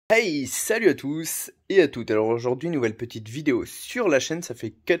Hey, salut à tous et à toutes. Alors aujourd'hui, nouvelle petite vidéo sur la chaîne. Ça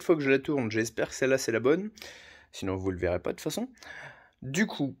fait 4 fois que je la tourne. J'espère que celle-là c'est la bonne. Sinon vous le verrez pas de toute façon. Du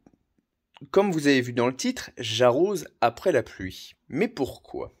coup, comme vous avez vu dans le titre, j'arrose après la pluie. Mais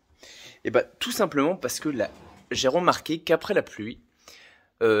pourquoi? Eh ben tout simplement parce que là, j'ai remarqué qu'après la pluie,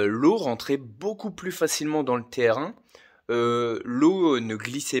 l'eau rentrait beaucoup plus facilement dans le terrain. L'eau ne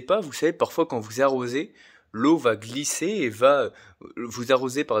glissait pas. Vous savez, parfois quand vous arrosez, l'eau va glisser et va vous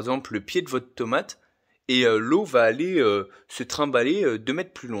arroser par exemple le pied de votre tomate et l'eau va aller se trimballer 2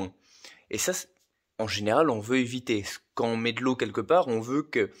 mètres plus loin. Et ça, en général, on veut éviter. Quand on met de l'eau quelque part, on veut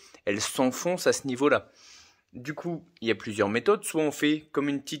qu'elle s'enfonce à ce niveau-là. Du coup, il y a plusieurs méthodes. Soit on fait comme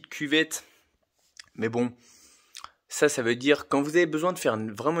une petite cuvette, mais bon, ça veut dire quand vous avez besoin de faire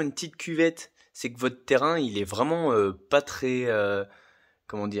vraiment une petite cuvette, c'est que votre terrain, il est vraiment pas très,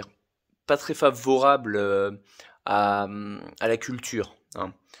 comment dire, pas très favorable à la culture,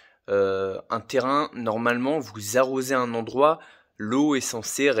 hein. Un terrain, normalement, vous arrosez un endroit, l'eau est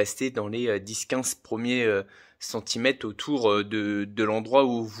censée rester dans les 10-15 premiers centimètres autour de l'endroit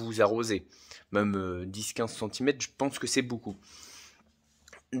où vous arrosez. Même 10-15 centimètres, je pense que c'est beaucoup.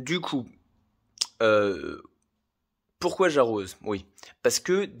 Du coup, pourquoi j'arrose? Oui, parce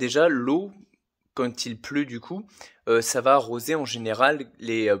que déjà l'eau, quand il pleut du coup, ça va arroser en général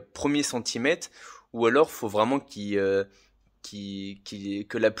les premiers centimètres, ou alors faut vraiment que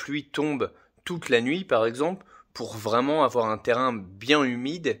la pluie tombe toute la nuit par exemple, pour vraiment avoir un terrain bien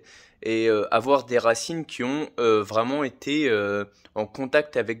humide et avoir des racines qui ont vraiment été en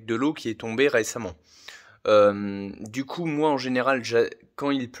contact avec de l'eau qui est tombée récemment. Du coup, moi en général,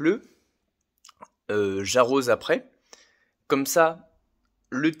 quand il pleut, j'arrose après. Comme ça,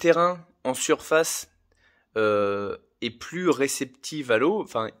 le terrain en surface est plus réceptif à l'eau,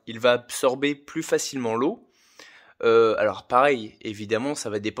 enfin, il va absorber plus facilement l'eau. Alors pareil, évidemment,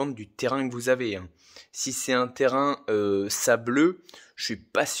 ça va dépendre du terrain que vous avez, hein. Si c'est un terrain sableux, je suis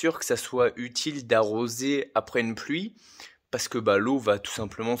pas sûr que ça soit utile d'arroser après une pluie, parce que bah, l'eau va tout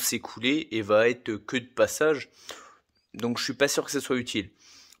simplement s'écouler et va être que de passage. Donc je suis pas sûr que ça soit utile.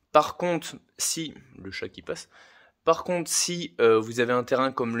 Par contre, si le chat qui passe. Par contre, si vous avez un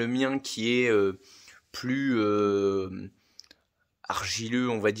terrain comme le mien qui est plus argileux,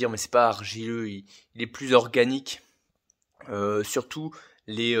 on va dire, mais c'est pas argileux, il est plus organique. Surtout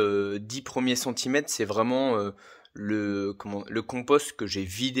les 10 premiers centimètres, c'est vraiment le compost que j'ai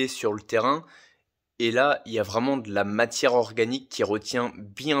vidé sur le terrain. Et là, il y a vraiment de la matière organique qui retient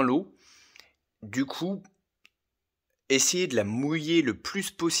bien l'eau. Du coup, essayez de la mouiller le plus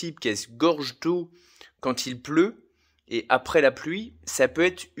possible, qu'elle se gorge d'eau quand il pleut. Et après la pluie, ça peut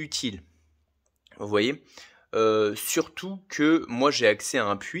être utile. Vous voyez, surtout que moi j'ai accès à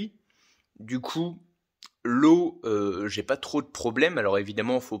un puits. Du coup, l'eau, j'ai pas trop de problèmes. Alors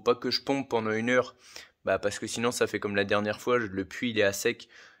évidemment, faut pas que je pompe pendant 1 heure, bah parce que sinon ça fait comme la dernière fois, le puits il est à sec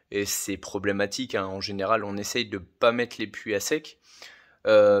et c'est problématique, hein. En général, on essaye de pas mettre les puits à sec.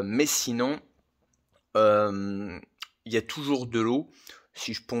 Mais sinon, il y a toujours de l'eau.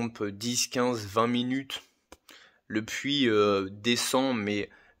 Si je pompe 10, 15, 20 minutes, le puits descend mais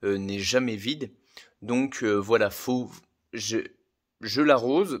n'est jamais vide. Donc voilà, je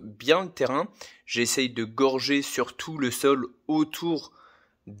l'arrose bien le terrain. J'essaye de gorger surtout le sol autour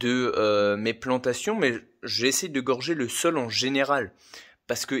de mes plantations, mais j'essaie de gorger le sol en général.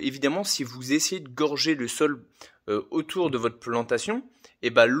 Parce que évidemment, si vous essayez de gorger le sol autour de votre plantation, et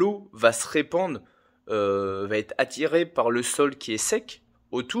ben l'eau va se répandre, va être attirée par le sol qui est sec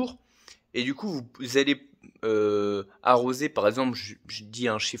autour, et du coup vous allez arroser, par exemple, je dis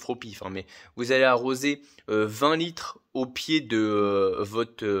un chiffre au pif, hein, mais vous allez arroser 20 litres au pied de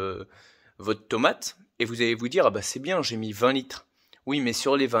votre tomate, et vous allez vous dire, ah bah c'est bien, j'ai mis 20 litres. Oui, mais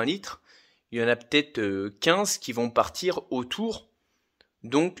sur les 20 litres, il y en a peut-être 15 qui vont partir autour.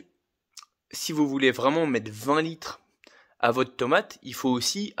 Donc, si vous voulez vraiment mettre 20 litres à votre tomate, il faut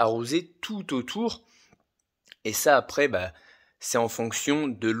aussi arroser tout autour. Et ça, après, bah, c'est en fonction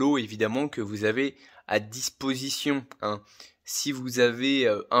de l'eau, évidemment, que vous avez à disposition, hein. Si vous avez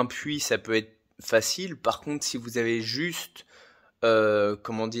un puits, ça peut être facile. Par contre, si vous avez juste,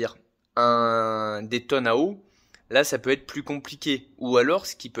 comment dire, des tonnes à eau, là, ça peut être plus compliqué. Ou alors,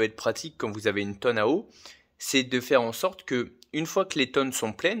 ce qui peut être pratique quand vous avez une tonne à eau, c'est de faire en sorte que, une fois que les tonnes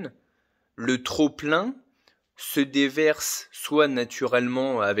sont pleines, le trop plein se déverse soit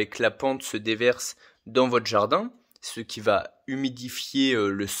naturellement avec la pente se déverse dans votre jardin, ce qui va humidifier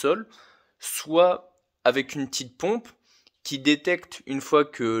le sol, soit avec une petite pompe qui détecte une fois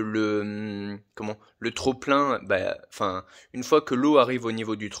que le trop plein, une fois que l'eau arrive au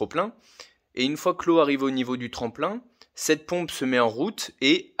niveau du trop plein, et une fois que l'eau arrive au niveau du tremplin, cette pompe se met en route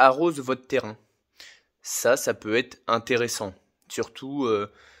et arrose votre terrain. Ça peut être intéressant, surtout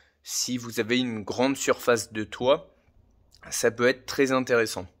si vous avez une grande surface de toit, ça peut être très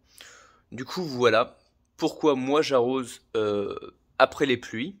intéressant. Du coup, voilà pourquoi moi j'arrose après les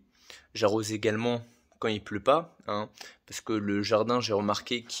pluies. J'arrose également quand il pleut pas, hein, parce que le jardin, j'ai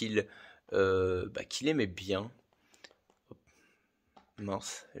remarqué qu'il aimait bien.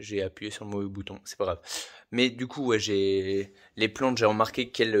 Mince, j'ai appuyé sur le mauvais bouton, c'est pas grave. Mais du coup, ouais, les plantes, j'ai remarqué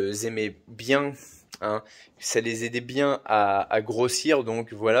qu'elles aimaient bien, hein, ça les aidait bien à grossir,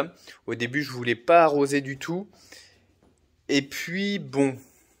 donc voilà. Au début, je voulais pas arroser du tout, et puis bon,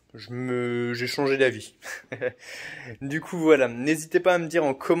 j'ai changé d'avis. Du coup, voilà, n'hésitez pas à me dire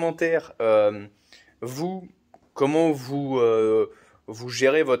en commentaire, vous, comment vous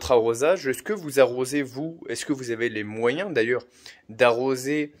gérez votre arrosage. Est-ce que vous arrosez, vous? Est-ce que vous avez les moyens, d'ailleurs,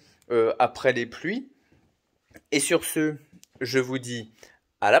 d'arroser après les pluies? Et sur ce, je vous dis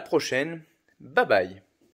à la prochaine. Bye bye.